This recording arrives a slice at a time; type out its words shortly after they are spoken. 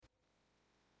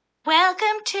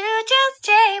Welcome to Just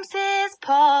James's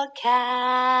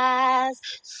podcast.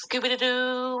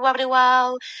 Scooby-Doo,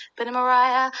 wobbity-wow, Benny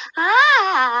Mariah,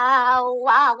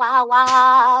 wow, wow,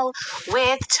 wow.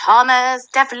 With Thomas,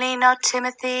 definitely not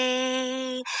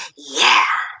Timothy. Yeah.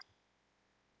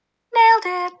 Nailed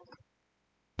it.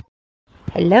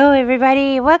 Hello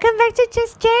everybody, welcome back to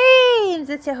Just James.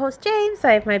 It's your host James.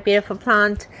 I have my beautiful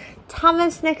plant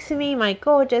Thomas next to me, my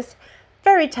gorgeous,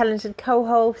 very talented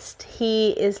co-host.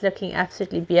 He is looking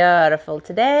absolutely beautiful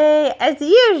today, as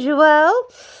usual.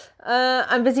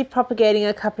 I'm busy propagating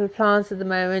a couple of plants at the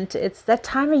moment. It's that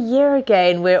time of year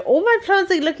again where all my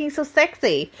plants are looking so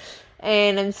sexy.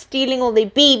 And I'm stealing all their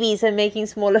babies and making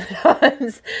smaller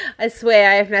plants. I swear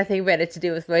I have nothing better to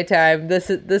do with my time. This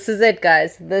is it,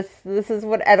 guys. This is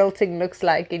what adulting looks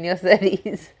like in your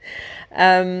 30s.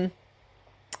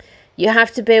 You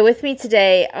have to bear with me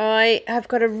today. I have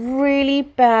got a really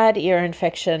bad ear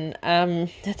infection.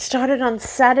 It started on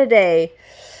Saturday.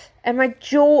 And my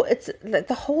jaw, it's like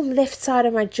the whole left side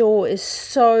of my jaw is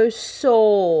so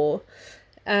sore.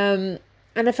 And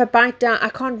if I bite down, I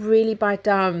can't really bite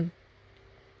down.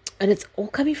 And it's all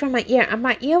coming from my ear. And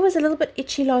my ear was a little bit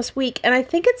itchy last week. And I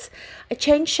think I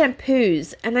changed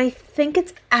shampoos. And I think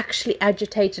it's actually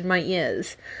agitated my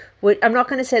ears. I'm not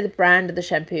going to say the brand of the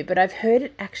shampoo. But I've heard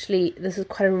it actually, this is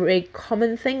quite a very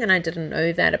common thing. And I didn't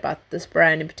know that about this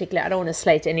brand in particular. I don't want to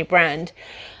slate any brand.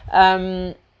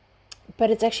 But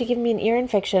it's actually given me an ear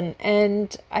infection.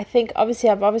 And I think I've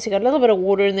got a little bit of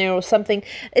water in there or something.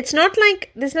 It's not like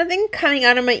there's nothing coming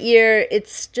out of my ear.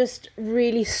 It's just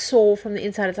really sore from the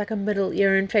inside. It's like a middle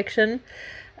ear infection.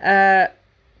 But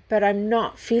I'm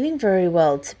not feeling very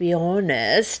well, to be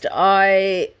honest.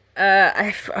 I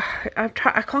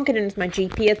can't get into my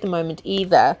GP at the moment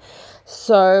either.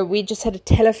 So we just had a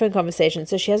telephone conversation.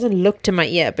 So she hasn't looked in my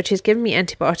ear, but she's given me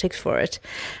antibiotics for it.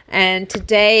 And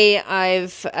today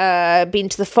I've been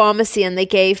to the pharmacy and they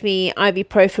gave me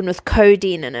ibuprofen with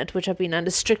codeine in it, which I've been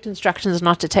under strict instructions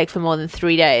not to take for more than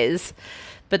 3 days.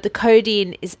 But the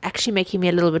codeine is actually making me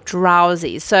a little bit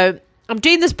drowsy. So I'm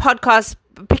doing this podcast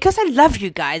because I love you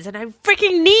guys and I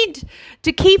freaking need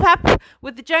to keep up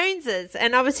with the Joneses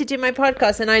and obviously do my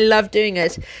podcast, and I love doing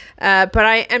it. But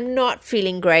I am not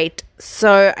feeling great.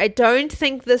 So I don't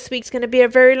think this week's going to be a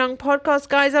very long podcast,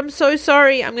 guys. I'm so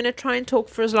sorry. I'm going to try and talk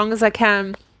for as long as I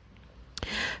can.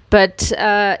 But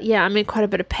I'm in quite a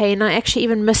bit of pain. I actually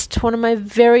even missed one of my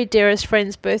very dearest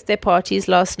friends' birthday parties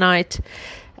last night.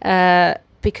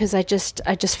 Because I just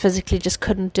physically just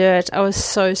couldn't do it. I was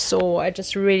so sore. I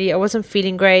wasn't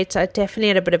feeling great. I definitely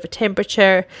had a bit of a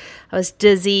temperature. I was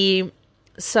dizzy.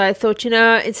 So I thought,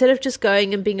 instead of just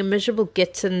going and being a miserable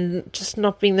git and just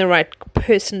not being the right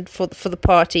person for the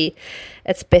party,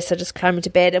 it's best I just climb into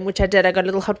bed. And which I did. I got a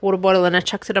little hot water bottle and I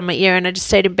chucked it on my ear, and I just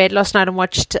stayed in bed last night and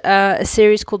watched a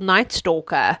series called Night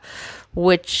Stalker,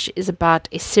 which is about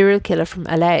a serial killer from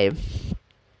LA.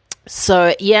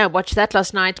 So yeah, watched that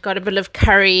last night. Got a bit of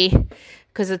curry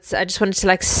because I just wanted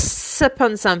to sip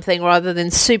on something rather than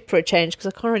soup for a change, because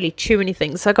I can't really chew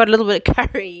anything. So I got a little bit of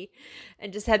curry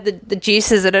and just had the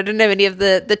juices, and I didn't have any of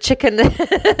the chicken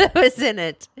that was in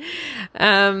it.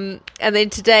 And then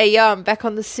today, I'm back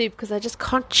on the soup because I just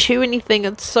can't chew anything.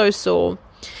 It's so sore.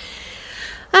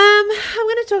 I'm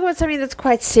going to talk about something that's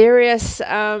quite serious.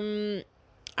 I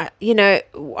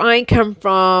come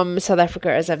from South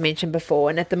Africa, as I've mentioned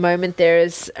before, and at the moment there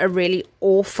is a really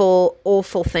awful,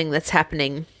 awful thing that's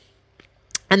happening.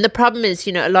 And the problem is,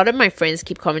 a lot of my friends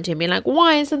keep commenting me like,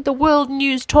 why isn't the world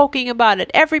news talking about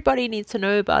it? Everybody needs to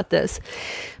know about this.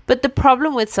 But the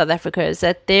problem with South Africa is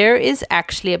that there is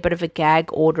actually a bit of a gag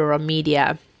order on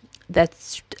media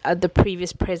that's the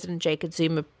previous President Jacob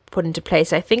Zuma put into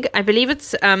place. I believe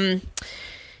it's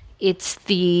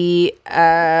the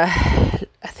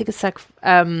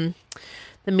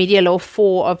the Media Law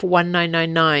 4 of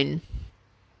 1999.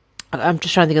 I'm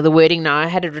just trying to think of the wording now. I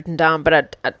had it written down,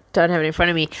 but I don't have it in front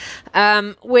of me.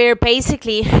 Where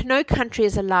basically no country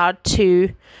is allowed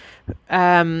to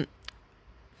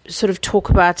sort of talk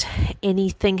about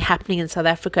anything happening in South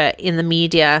Africa in the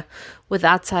media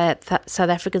without South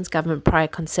Africa's government prior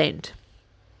consent.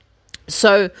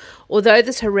 So, although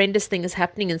this horrendous thing is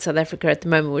happening in South Africa at the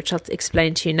moment, which I'll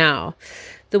explain to you now,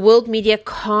 the world media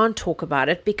can't talk about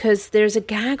it because there's a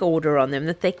gag order on them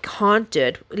that they can't do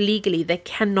it legally. They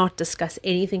cannot discuss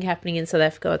anything happening in South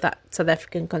Africa without South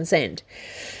African consent.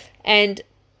 And,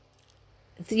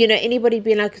 anybody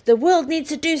being like, the world needs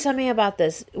to do something about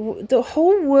this. The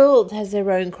whole world has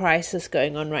their own crisis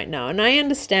going on right now. And I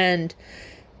understand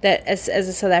that as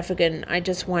a South African, I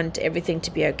just want everything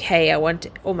to be okay. I want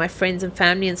all my friends and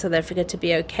family in South Africa to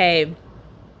be okay.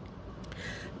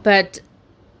 But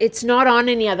it's not on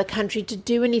any other country to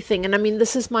do anything. And I mean,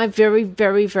 this is my very,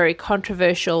 very, very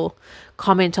controversial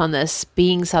comment on this,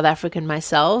 being South African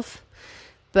myself.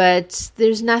 But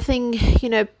there's nothing,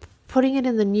 putting it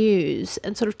in the news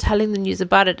and sort of telling the news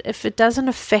about it. If it doesn't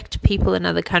affect people in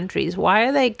other countries, why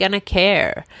are they going to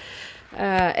care?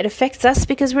 It affects us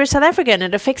because we're South African.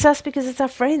 It affects us because it's our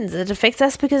friends. It affects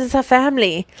us because it's our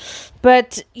family.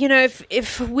 But,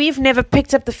 if we've never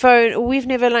picked up the phone, or we've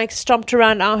never stomped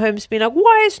around our homes being like,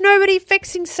 why is nobody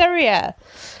fixing Syria?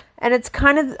 And it's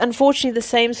kind of, unfortunately, the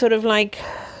same sort of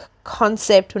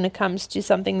concept when it comes to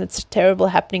something that's terrible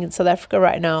happening in South Africa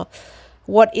right now.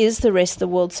 What is the rest of the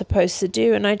world supposed to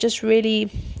do? And I really,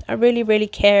 really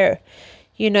care.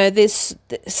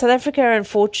 South Africa,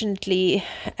 unfortunately,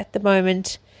 at the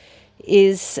moment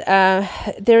is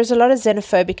there's a lot of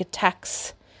xenophobic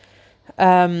attacks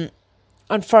on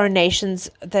foreign nations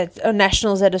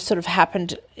nationals that have sort of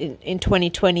happened in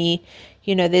 2020.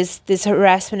 There's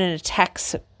harassment and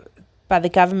attacks by the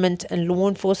government and law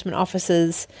enforcement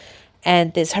officers,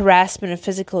 and there's harassment and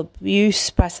physical abuse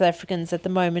by South Africans at the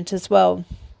moment as well.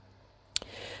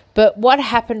 But what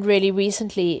happened really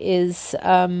recently is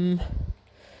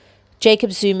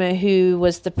Jacob Zuma, who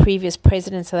was the previous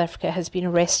president of South Africa, has been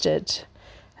arrested.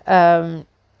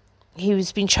 He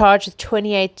was being charged with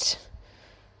 28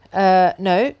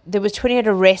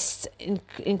 arrests,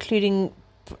 including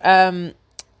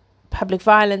public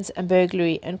violence and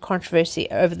burglary and controversy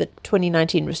over the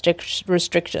 2019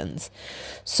 restrictions.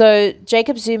 So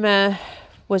Jacob Zuma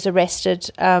was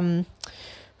arrested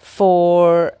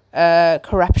for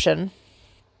corruption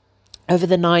over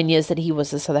the 9 years that he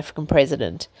was the South African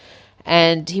president.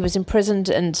 And he was imprisoned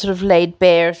and sort of laid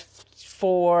bare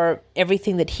for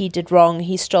everything that he did wrong.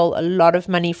 He stole a lot of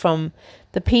money from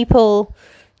the people.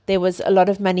 There was a lot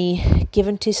of money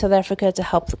given to South Africa to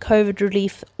help the COVID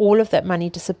relief. All of that money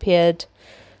disappeared.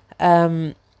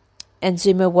 And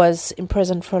Zuma was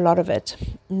imprisoned for a lot of it.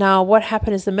 Now, what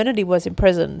happened is the minute he was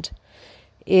imprisoned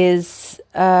is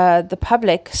the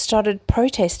public started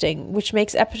protesting, which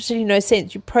makes absolutely no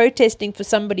sense. You're protesting for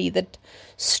somebody that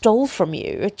stole from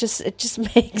you. It just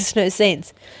makes no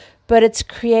sense. But it's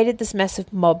created this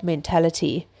massive mob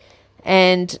mentality.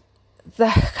 And the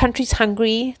country's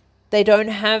hungry. They don't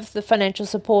have the financial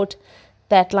support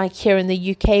that, like here in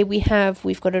the UK, we have.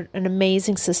 We've got an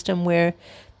amazing system where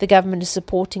the government is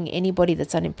supporting anybody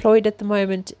that's unemployed at the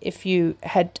moment. If you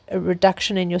had a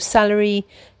reduction in your salary,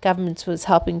 government was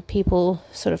helping people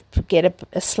sort of get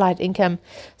a slight income.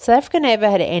 South Africa never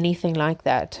had anything like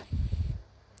that.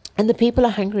 And the people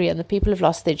are hungry and the people have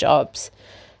lost their jobs.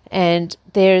 And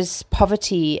there's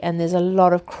poverty and there's a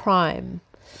lot of crime.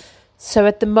 So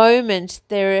at the moment,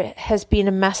 there has been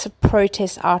a massive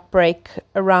protest outbreak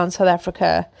around South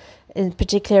Africa, in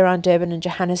particular around Durban and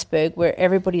Johannesburg, where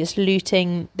everybody is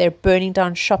looting. They're burning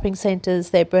down shopping centres.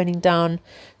 They're burning down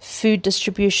food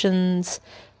distributions,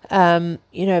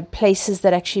 places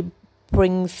that actually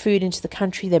bring food into the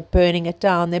country. They're burning it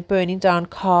down. They're burning down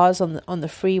cars on the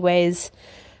freeways.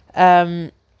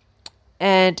 And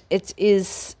it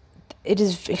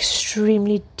is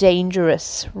extremely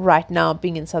dangerous right now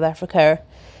being in South Africa.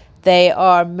 They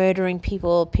are murdering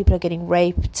people. People are getting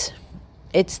raped.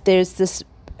 There's this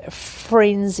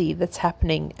frenzy that's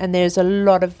happening, and there's a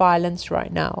lot of violence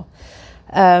right now.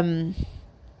 And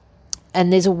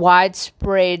there's a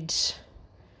widespread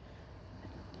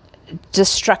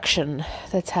destruction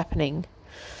that's happening.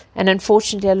 And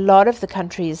unfortunately, a lot of the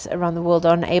countries around the world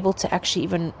are unable to actually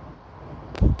even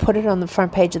put it on the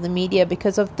front page of the media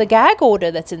because of the gag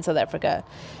order that's in South Africa.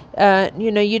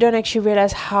 You don't actually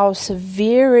realize how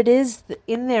severe it is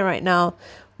in there right now.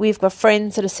 We've got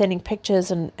friends that are sending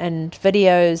pictures and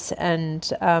videos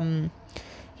and,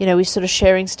 we're sort of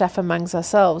sharing stuff amongst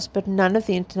ourselves, but none of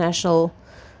the international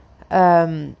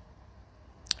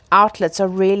outlets are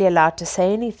really allowed to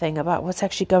say anything about what's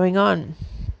actually going on.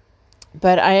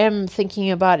 But I am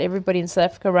thinking about everybody in South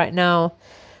Africa right now.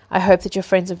 I hope that your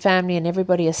friends and family and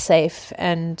everybody is safe,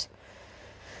 and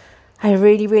I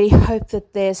really, really hope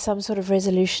that there's some sort of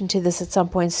resolution to this at some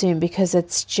point soon, because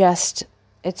it's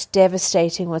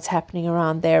devastating what's happening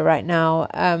around there right now.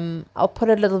 I'll put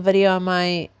a little video on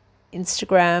my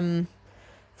Instagram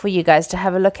for you guys to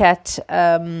have a look at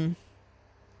and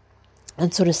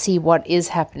sort of see what is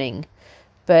happening.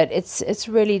 But it's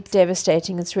really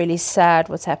devastating. It's really sad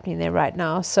what's happening there right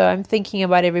now. So I'm thinking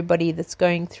about everybody that's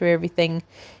going through everything.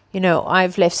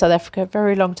 I've left South Africa a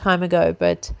very long time ago,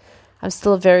 but I'm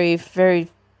still very, very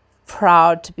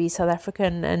proud to be South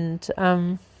African,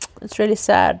 and it's really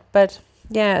sad. But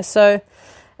yeah, so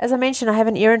as I mentioned, I have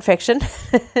an ear infection.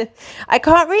 I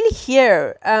can't really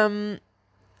hear.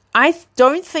 I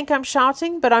don't think I'm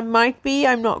shouting, but I might be.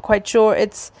 I'm not quite sure.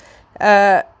 It's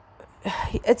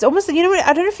almost, I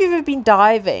don't know if you've ever been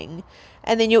diving,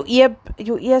 and then your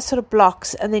ear sort of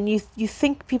blocks, and then you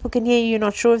think people can hear you. You're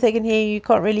not sure if they can hear you. You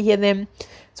can't really hear them.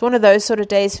 It's one of those sort of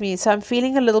days for me. So I'm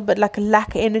feeling a little bit like a lack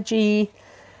of energy.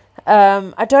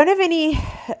 I don't have any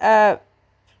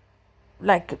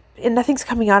nothing's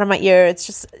coming out of my ear. It's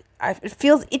just it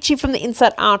feels itchy from the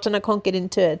inside out, and I can't get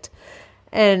into it.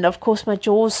 And of course my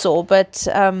jaw's sore, but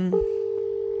I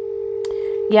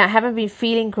haven't been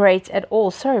feeling great at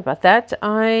all. Sorry about that.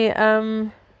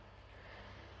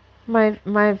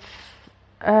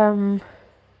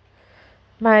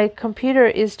 My computer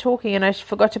is talking, and I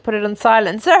forgot to put it on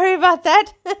silent. Sorry about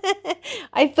that.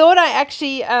 I thought I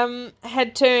actually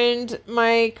had turned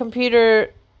my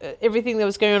computer, everything that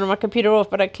was going on my computer off,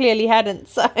 but I clearly hadn't.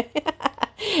 So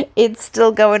it's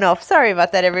still going off. Sorry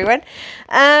about that, everyone.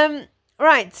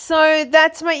 Right, so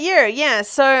that's my ear. Yeah,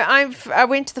 so I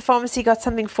went to the pharmacy, got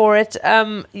something for it.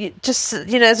 Just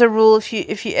as a rule, if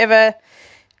you ever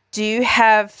do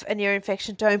have an ear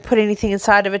infection, don't put anything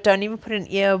inside of it. Don't even put an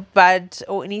earbud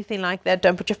or anything like that.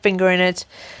 Don't put your finger in it.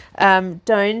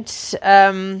 Don't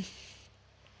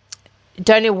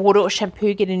let water or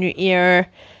shampoo get in your ear,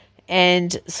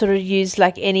 and sort of use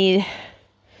like any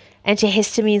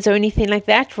antihistamines or anything like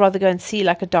that. Rather go and see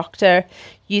like a doctor.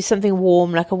 Use something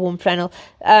warm, like a warm flannel.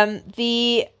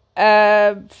 The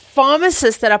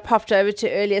pharmacist that I popped over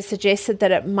to earlier suggested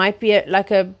that it might be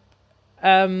like a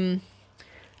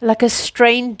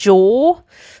strained jaw,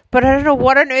 but I don't know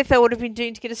what on earth I would have been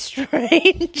doing to get a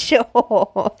strained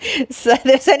jaw. So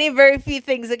there's only very few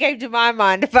things that came to my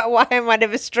mind about why I might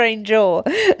have a strained jaw.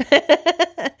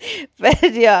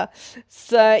 But yeah,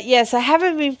 so yes, I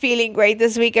haven't been feeling great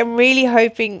this week. I'm really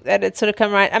hoping that it's sort of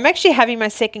come right. I'm actually having my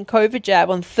second COVID jab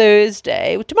on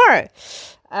Thursday, tomorrow.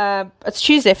 It's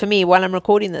Tuesday for me while I'm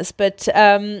recording this, but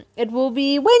it will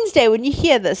be Wednesday when you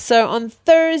hear this. So on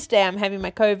Thursday, I'm having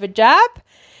my COVID jab.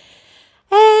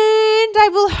 And I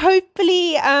will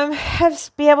hopefully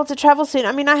be able to travel soon.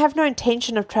 I mean, I have no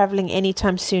intention of traveling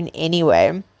anytime soon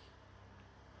anyway,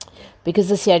 because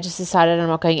this year I just decided I'm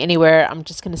not going anywhere. I'm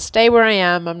just going to stay where I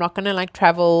am. I'm not going to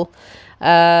travel.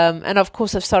 And of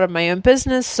course, I've started my own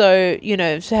business, so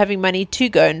so having money to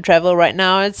go and travel right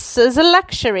now is a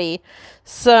luxury.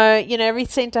 So every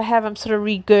cent I have, I'm sort of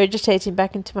regurgitating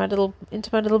back into my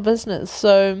little business.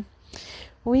 So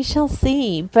we shall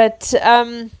see. But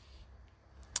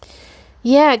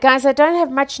yeah, guys, I don't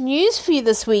have much news for you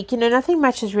this week. Nothing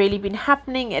much has really been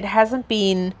happening. It hasn't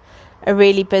been a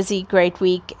really busy, great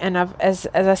week, and as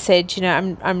I said,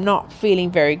 I'm not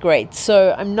feeling very great.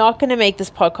 So I'm not going to make this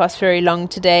podcast very long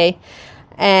today,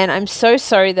 and I'm so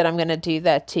sorry that I'm going to do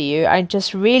that to you. I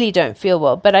just really don't feel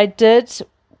well, but I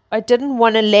didn't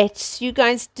want to let you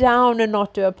guys down and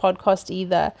not do a podcast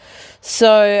either.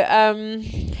 So I'm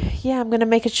going to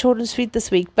make it short and sweet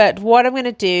this week. But what I'm going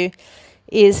to do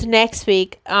is next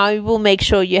week I will make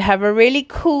sure you have a really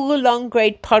cool, long,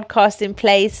 great podcast in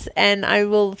place, and I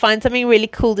will find something really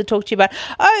cool to talk to you about.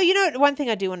 Oh, one thing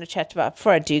I do want to chat about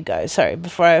before I do go,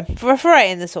 before I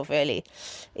end this off early,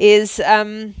 is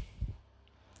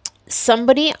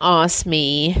somebody asked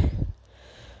me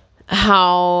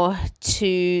how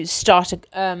to start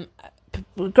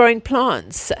growing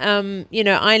plants.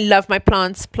 I love my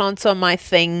plants. Plants are my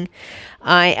thing.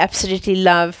 I absolutely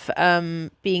love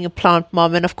being a plant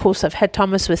mom, and of course I've had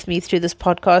Thomas with me through this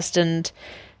podcast, and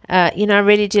I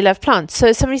really do love plants.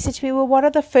 So somebody said to me, well, what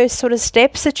are the first sort of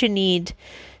steps that you need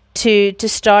to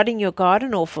starting your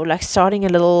garden off, or starting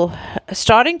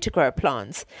to grow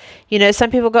plants?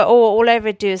 Some people go, oh, all I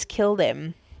ever do is kill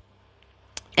them.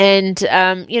 And,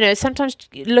 sometimes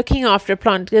looking after a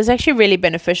plant is actually really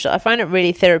beneficial. I find it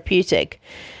really therapeutic.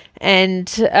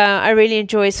 And I really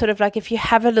enjoy sort of if you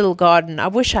have a little garden. I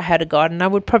wish I had a garden. I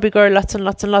would probably grow lots and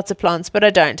lots and lots of plants, but I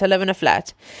don't. I live in a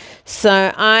flat.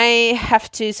 So I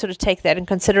have to sort of take that in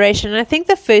consideration. And I think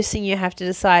the first thing you have to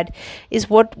decide is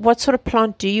what sort of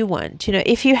plant do you want?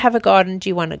 If you have a garden, do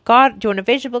you want a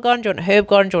vegetable garden? Do you want a herb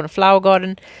garden? Do you want a flower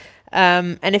garden?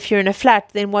 And if you're in a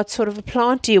flat, then what sort of a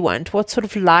plant do you want? What sort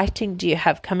of lighting do you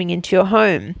have coming into your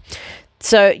home?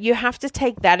 So you have to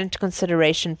take that into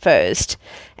consideration first.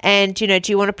 And, do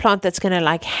you want a plant that's going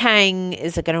to hang?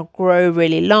 Is it going to grow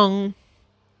really long?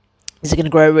 Is it going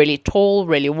to grow really tall,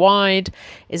 really wide?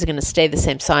 Is it going to stay the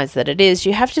same size that it is?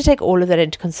 You have to take all of that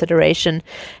into consideration.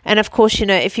 And of course,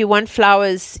 if you want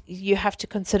flowers, you have to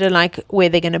consider where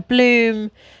they're going to bloom.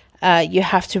 You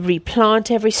have to replant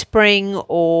every spring,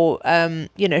 or,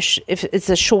 if it's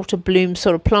a shorter bloom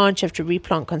sort of plant, you have to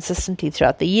replant consistently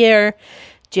throughout the year.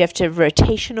 Do you have to have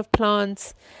rotation of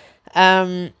plants?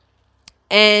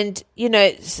 And,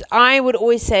 I would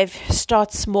always say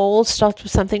start small, start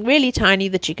with something really tiny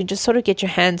that you can just sort of get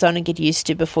your hands on and get used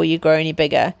to before you grow any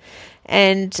bigger.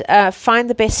 And find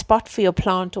the best spot for your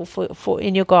plant or for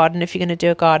in your garden if you're going to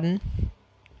do a garden.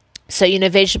 So,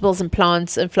 vegetables and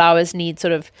plants and flowers need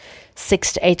sort of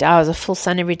 6 to 8 hours of full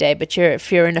sun every day. But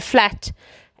if you're in a flat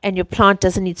and your plant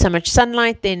doesn't need so much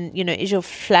sunlight, then, is your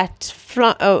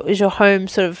is your home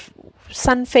sort of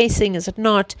sun facing? Is it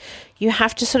not? You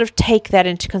have to sort of take that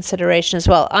into consideration as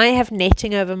well. I have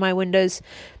netting over my windows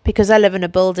because I live in a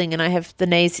building and I have the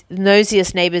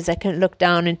nosiest neighbors that can look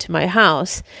down into my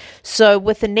house. So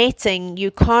with the netting,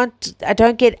 I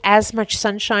don't get as much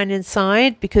sunshine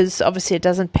inside because obviously it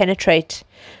doesn't penetrate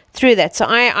through that. So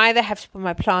I either have to put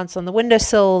my plants on the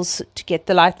windowsills to get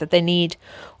the light that they need,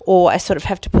 or I sort of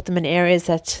have to put them in areas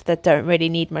that don't really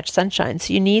need much sunshine.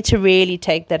 So you need to really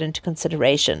take that into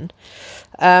consideration.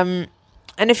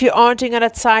 And if you are doing it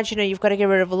outside, you've got to get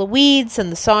rid of all the weeds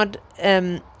and the sod,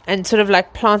 and sort of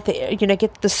like plant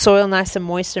get the soil nice and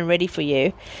moist and ready for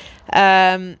you.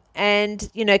 And,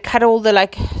 cut all the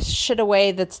like shit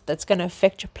away that's going to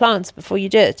affect your plants before you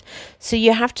do it. So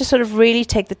you have to sort of really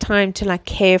take the time to like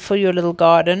care for your little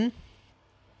garden.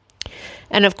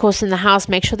 And of course, in the house,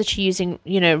 make sure that you're using,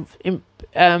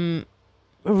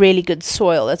 really good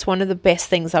soil. That's one of the best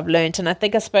things I've learned. And I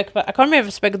think I can't remember if I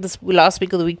spoke of this last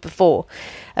week or the week before,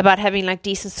 about having like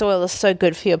decent soil is so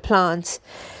good for your plants.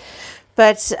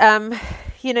 But,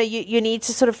 you need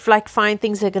to sort of like find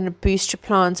things that are going to boost your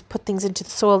plants, put things into the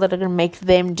soil that are going to make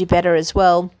them do better as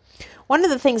well. One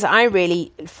of the things I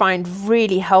really find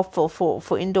really helpful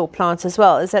for indoor plants as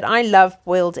well is that I love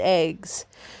boiled eggs.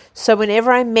 So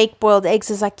whenever I make boiled eggs,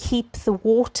 is I keep the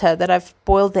water that I've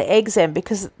boiled the eggs in,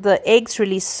 because the eggs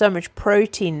release so much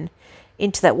protein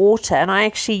into that water, and I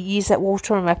actually use that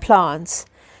water on my plants,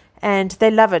 and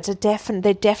they love it. I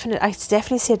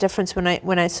definitely see a difference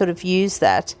when I sort of use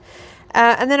that.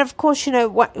 And then of course,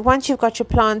 once you've got your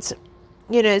plants,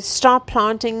 start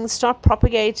planting, start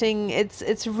propagating.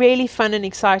 It's really fun and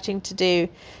exciting to do,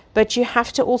 but you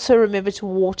have to also remember to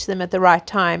water them at the right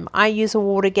time. I use a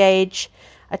water gauge.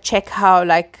 I check how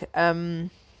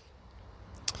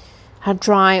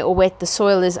dry or wet the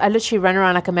soil is. I literally run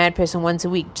around like a mad person once a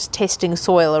week just testing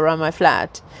soil around my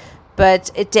flat. But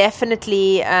it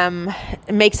definitely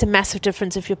makes a massive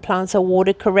difference if your plants are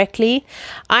watered correctly.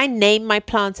 I name my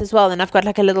plants as well, and I've got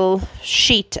like a little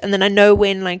sheet, and then I know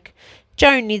when like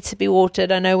Joan needs to be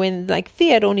watered. I know when like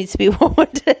Theodore needs to be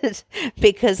watered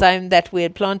because I'm that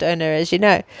weird plant owner, as you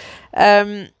know.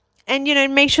 And,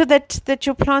 make sure that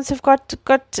your plants have got,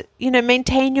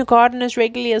 maintain your garden as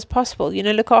regularly as possible.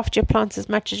 Look after your plants as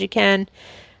much as you can.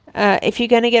 If you're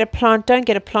going to get a plant, don't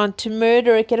get a plant to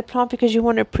murder it. Get a plant because you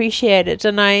want to appreciate it.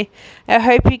 And I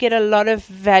hope you get a lot of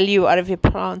value out of your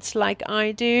plants like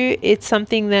I do. It's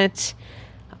something that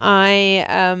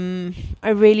I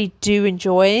really do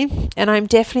enjoy. And I'm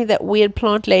definitely that weird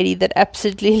plant lady that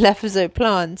absolutely loves her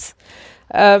plants.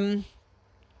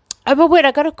 Oh, but wait,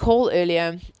 I got a call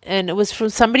earlier, and it was from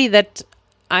somebody that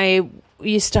I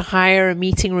used to hire a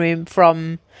meeting room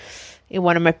from in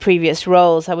one of my previous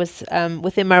roles. I was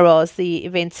within my role as the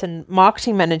events and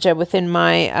marketing manager within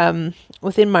my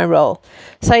role.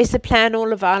 So I used to plan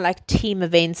all of our like team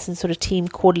events and sort of team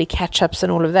quarterly catch-ups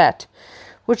and all of that,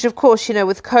 which of course,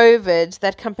 with COVID,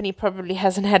 that company probably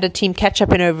hasn't had a team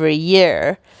catch-up in over a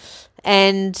year.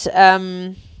 And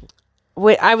I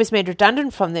was made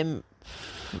redundant from them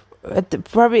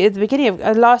probably at the beginning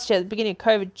of last year, at the beginning of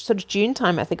COVID, sort of June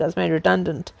time, I think I was made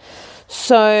redundant.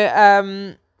 So,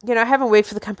 I haven't worked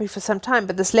for the company for some time,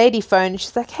 but this lady phoned,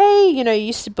 she's like, hey, you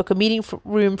used to book a meeting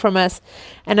room from us.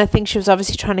 And I think she was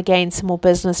obviously trying to gain some more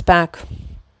business back.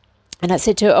 And I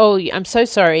said to her, oh, I'm so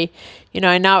sorry.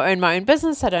 I now own my own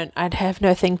business. I'd have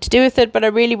nothing to do with it, but I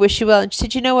really wish you well. And she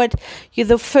said, you know what? You're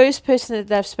the first person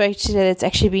that I've spoken to that's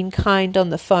actually been kind on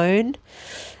the phone.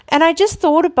 And I just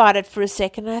thought about it for a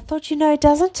second, and I thought, it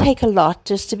doesn't take a lot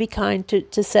just to be kind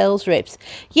to sales reps.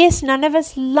 Yes, none of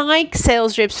us like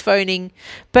sales reps phoning,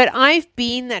 but I've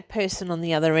been that person on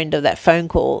the other end of that phone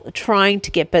call, trying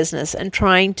to get business and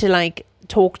trying to like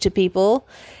talk to people.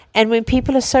 And when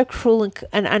people are so cruel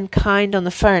and unkind on the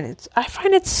phone, I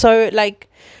find it so like,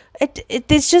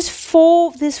 there's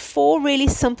four really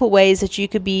simple ways that you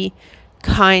could be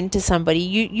kind to somebody.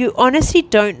 You honestly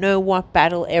don't know what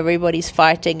battle everybody's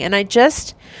fighting. And I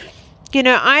just,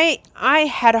 I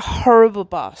had a horrible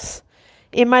boss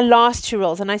in my last 2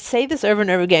 roles, and I say this over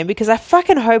and over again because I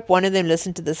fucking hope one of them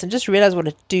listened to this and just realized what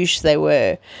a douche they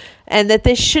were, and that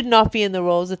they should not be in the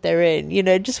roles that they're in.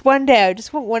 Just one day I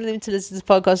just want one of them to listen to this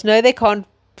podcast. No, they can't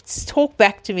talk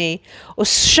back to me or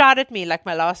shout at me like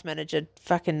my last manager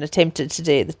fucking attempted to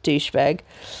do, the douchebag.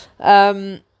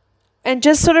 And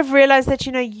just sort of realize that,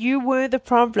 you were the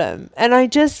problem. And I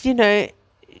just,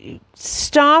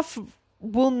 staff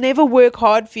will never work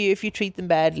hard for you if you treat them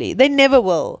badly. They never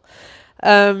will.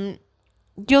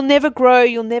 You'll never grow.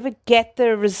 You'll never get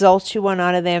the results you want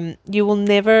out of them. You will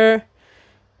never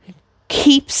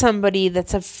keep somebody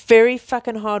that's a very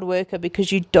fucking hard worker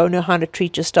because you don't know how to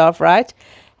treat your staff right.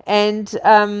 And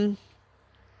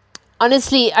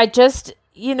honestly, I just,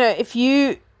 if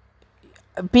you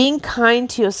being kind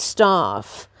to your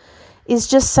staff is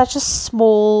just such a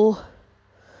small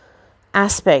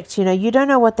aspect. You don't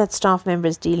know what that staff member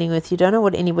is dealing with. You don't know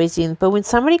what anybody's dealing with. But when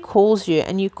somebody calls you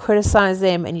and you criticize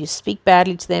them and you speak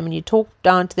badly to them and you talk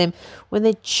down to them when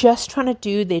they're just trying to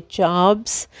do their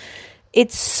jobs,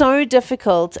 it's so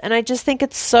difficult. And I just think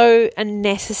it's so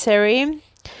unnecessary.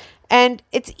 And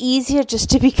it's easier just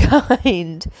to be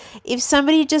kind. If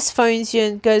somebody just phones you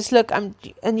and goes, look,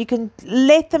 and you can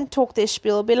let them talk their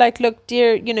spiel. Be like, look,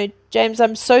 dear, James,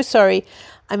 I'm so sorry.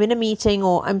 I'm in a meeting,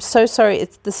 or I'm so sorry.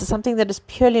 This is something that is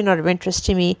purely not of interest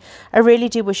to me. I really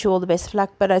do wish you all the best of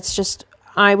luck, but it's just,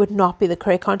 I would not be the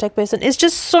correct contact person. It's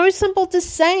just so simple to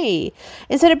say.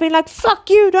 Instead of being like, fuck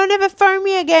you, don't ever phone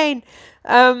me again.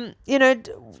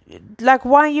 Like,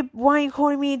 why are you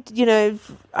calling me?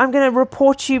 I'm going to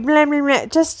report you. Blah, blah, blah.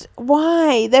 Just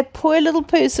why? That poor little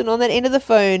person on that end of the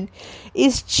phone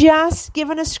is just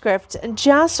given a script and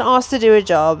just asked to do a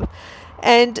job.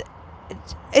 And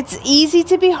it's easy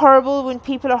to be horrible when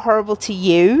people are horrible to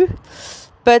you,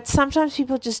 but sometimes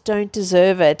people just don't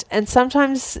deserve it. And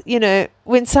sometimes,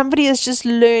 when somebody is just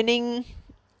learning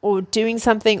or doing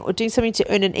something to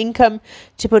earn an income,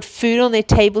 to put food on their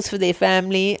tables for their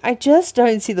family, I just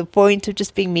don't see the point of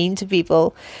just being mean to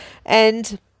people.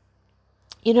 And,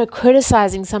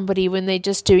 criticizing somebody when they're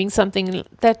just doing something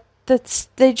that's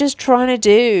they're just trying to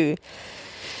do.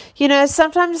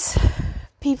 Sometimes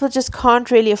people just can't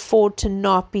really afford to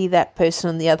not be that person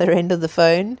on the other end of the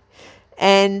phone.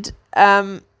 And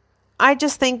I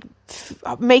just think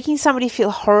making somebody feel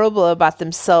horrible about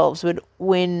themselves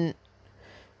when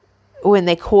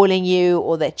they're calling you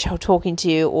or they're talking to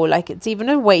you, or like it's even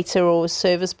a waiter or a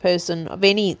service person of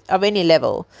any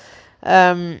level.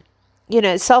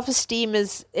 Self-esteem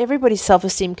everybody's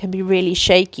self-esteem can be really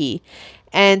shaky.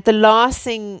 And the last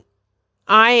thing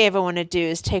I ever want to do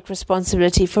is take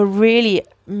responsibility for really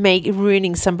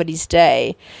ruining somebody's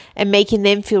day and making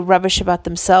them feel rubbish about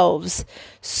themselves.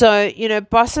 So,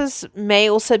 bosses may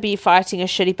also be fighting a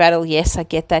shitty battle. Yes, I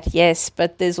get that. Yes.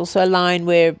 But there's also a line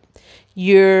where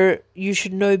you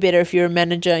should know better. If you're a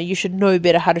manager, you should know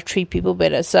better how to treat people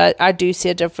better. So I do see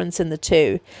a difference in the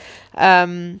two.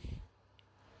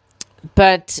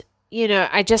 But,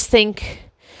 I just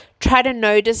think try to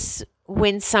notice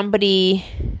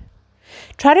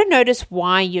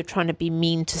why you're trying to be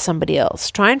mean to somebody else.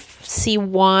 Try and see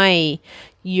why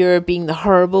you're being the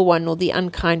horrible one or the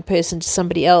unkind person to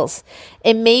somebody else.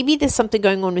 And maybe there's something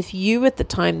going on with you at the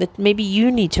time that maybe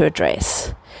you need to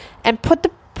address. And put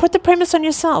the premise on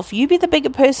yourself. You be the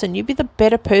bigger person. You be the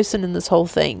better person in this whole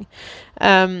thing.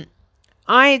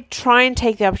 I try and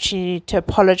take the opportunity to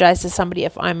apologize to somebody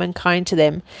if I'm unkind to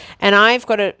them. And I've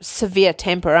got a severe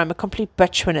temper. I'm a complete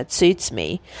bitch when it suits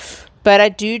me. But I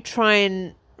do try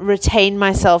and retain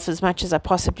myself as much as I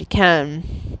possibly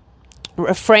can.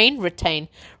 Refrain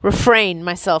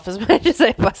myself as much as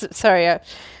I possibly. Sorry,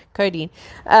 codeine.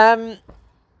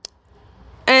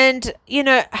 And,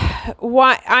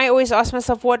 why I always ask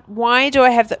myself, why do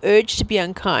I have the urge to be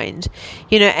unkind?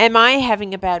 Am I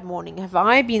having a bad morning? Have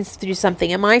I been through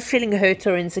something? Am I feeling hurt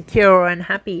or insecure or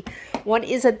unhappy? What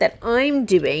is it that I'm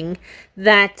doing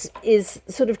that is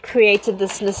sort of created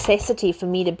this necessity for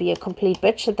me to be a complete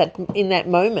bitch in that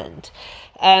moment?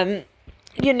 I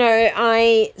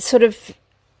sort of,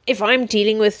 if I'm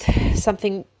dealing with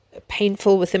something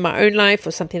painful within my own life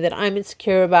or something that I'm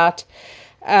insecure about,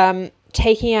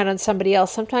 taking out on somebody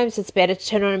else, sometimes it's better to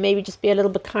turn around and maybe just be a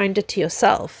little bit kinder to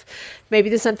yourself. Maybe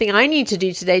there's something I need to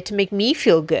do today to make me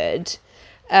feel good.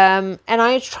 And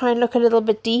I try and look a little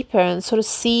bit deeper and sort of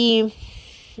see,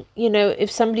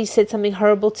 if somebody said something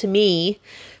horrible to me,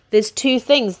 there's two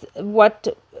things. What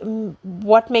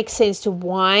makes sense to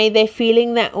why they're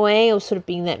feeling that way or sort of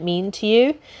being that mean to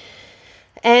you?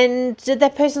 And did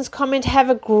that person's comment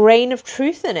have a grain of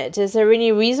truth in it? Is there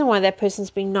any reason why that person's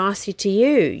being nasty to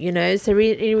you? Is there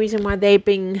any reason why they're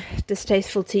being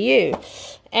distasteful to you?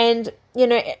 And,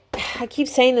 I keep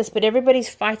saying this, but everybody's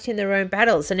fighting their own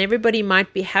battles, and everybody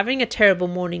might be having a terrible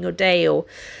morning or day, or,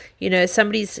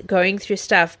 somebody's going through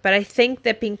stuff. But I think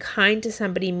that being kind to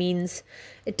somebody means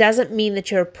It doesn't mean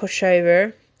that you're a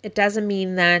pushover. It doesn't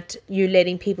mean that you're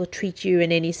letting people treat you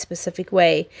in any specific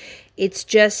way. It's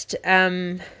just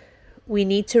we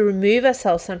need to remove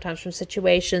ourselves sometimes from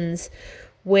situations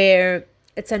where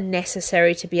it's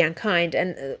unnecessary to be unkind.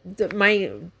 And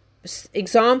my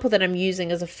example that I'm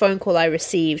using is a phone call I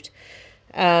received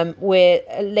where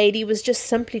a lady was just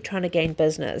simply trying to gain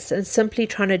business and simply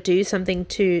trying to do something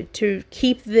to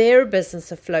keep their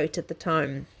business afloat at the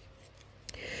time.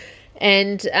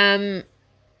 And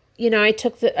I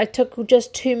took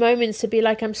just 2 moments to be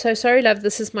like, I'm so sorry, love.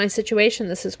 This is my situation.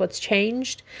 This is what's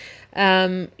changed.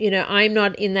 I'm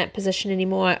not in that position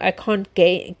anymore. I can't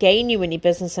gain you any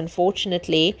business,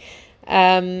 unfortunately.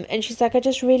 And she's like, I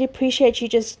just really appreciate you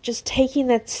just taking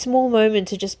that small moment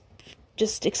to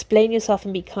just explain yourself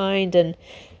and be kind. And,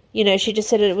 she just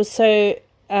said it was so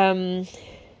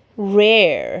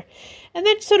rare. And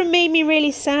that sort of made me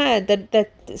really sad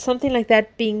that something like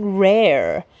that being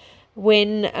rare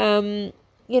when,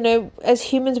 as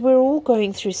humans, we're all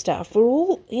going through stuff. We're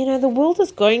all, the world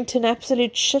is going to an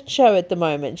absolute shit show at the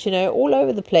moment, all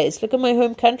over the place. Look at my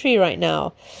home country right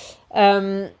now.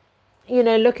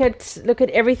 Look at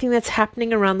everything that's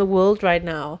happening around the world right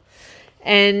now.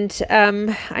 And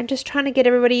I'm just trying to get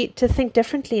everybody to think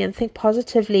differently and think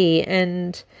positively.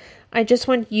 And I just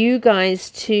want you guys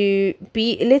to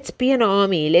let's be an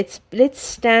army. Let's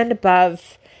stand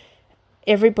above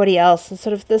everybody else, and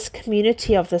sort of this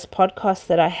community of this podcast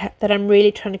that I'm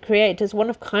really trying to create is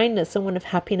one of kindness and one of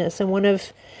happiness and one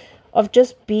of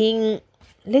just being.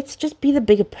 Let's just be the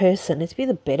bigger person. Let's be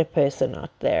the better person out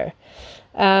there.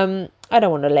 I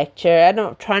don't want to lecture. I'm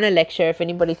not trying to lecture if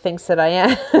anybody thinks that I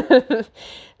am.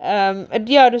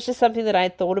 It was just something that I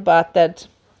had thought about that,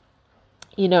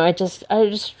 I just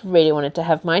really wanted to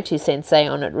have my 2 cents say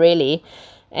on it, really.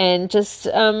 And just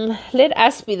let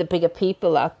us be the bigger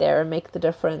people out there and make the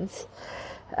difference.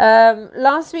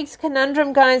 Last week's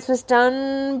conundrum, guys, was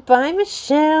done by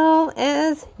Michelle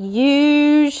as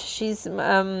usual.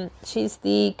 She's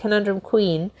the conundrum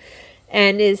queen,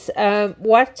 and is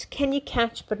what can you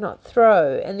catch but not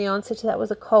throw? And the answer to that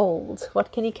was a cold.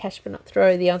 What can you catch but not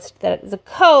throw? The answer to that is a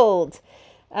cold.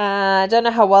 I don't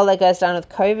know how well that goes down with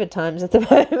COVID times at the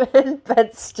moment,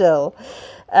 but still.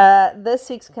 This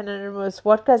week's conundrum was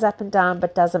what goes up and down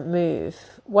but doesn't move.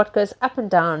 What goes up and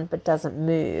down but doesn't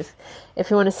move. If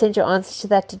you want to send your answers to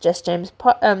that to Just James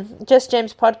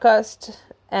Podcast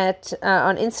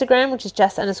on Instagram, which is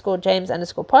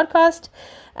just_James_podcast.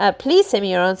 Please send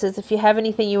me your answers. If you have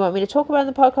anything you want me to talk about in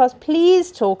the podcast,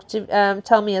 please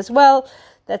tell me as well.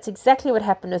 That's exactly what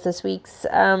happened with this week's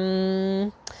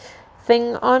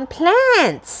thing on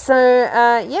plants. So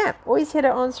always here to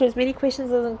answer as many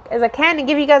questions as I can and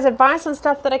give you guys advice on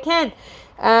stuff that I can.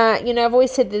 I've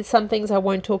always said there's some things I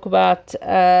won't talk about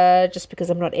just because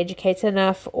I'm not educated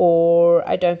enough or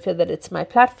I don't feel that it's my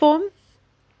platform.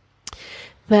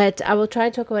 But I will try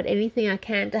to talk about anything I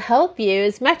can to help you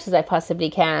as much as I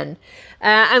possibly can.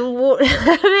 I'm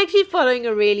actually following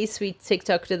a really sweet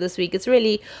TikToker this week. It's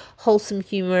really wholesome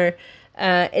humor.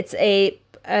 It's a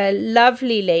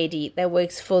lovely lady that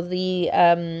works for the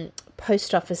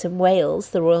post office in Wales,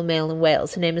 the Royal Mail in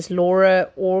Wales. Her name is Laura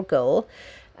Orgill,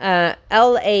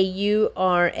 Lauraorgill,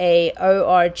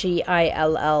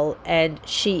 and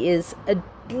she is a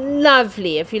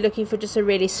lovely, if you're looking for just a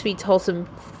really sweet, wholesome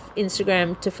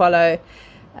Instagram to follow,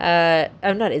 not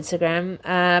Instagram,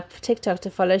 TikTok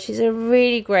to follow. She's a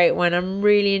really great one. I'm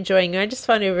really enjoying her. I just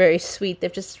find her very sweet.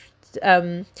 They've just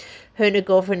her and her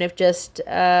girlfriend have just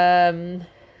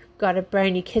got a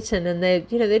brand new kitten, and they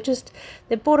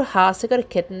bought a house, they got a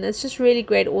kitten. It's just really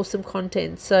great, awesome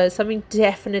content. So something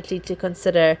definitely to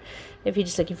consider if you're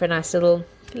just looking for a nice little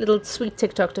sweet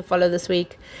TikTok to follow this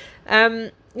week.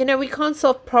 We can't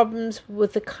solve problems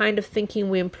with the kind of thinking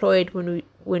we employed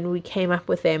when we came up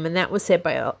with them, and that was said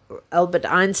by Albert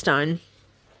Einstein.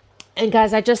 And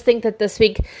guys, I just think that this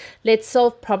week, let's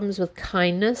solve problems with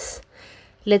kindness.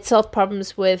 Let's solve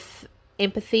problems with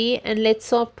empathy, and let's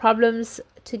solve problems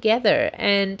together.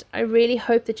 And I really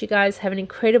hope that you guys have an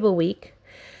incredible week.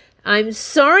 I'm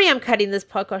sorry I'm cutting this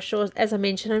podcast short. As I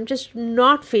mentioned, I'm just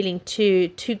not feeling too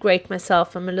great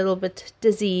myself. I'm a little bit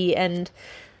dizzy, and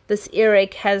this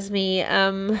earache has me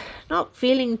not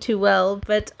feeling too well,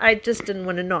 but I just didn't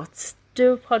want to not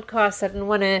do a podcast. I didn't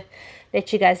want to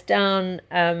let you guys down.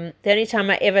 The only time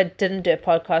I ever didn't do a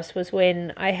podcast was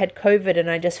when I had COVID and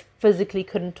I just physically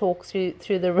couldn't talk through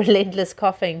the relentless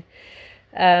coughing.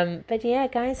 But yeah,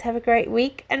 guys, have a great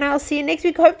week, and I'll see you next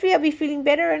week. Hopefully I'll be feeling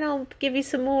better and I'll give you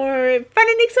some more fun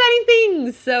and exciting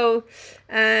things. So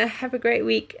have a great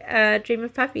week. Dream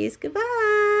of puppies.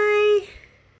 Goodbye.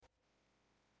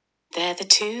 They're the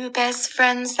two best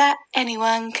friends that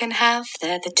anyone can have.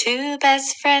 They're the two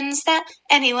best friends that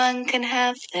anyone can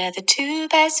have. They're the two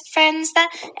best friends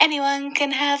that anyone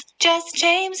can have. Just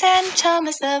James and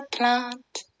Thomas the plant.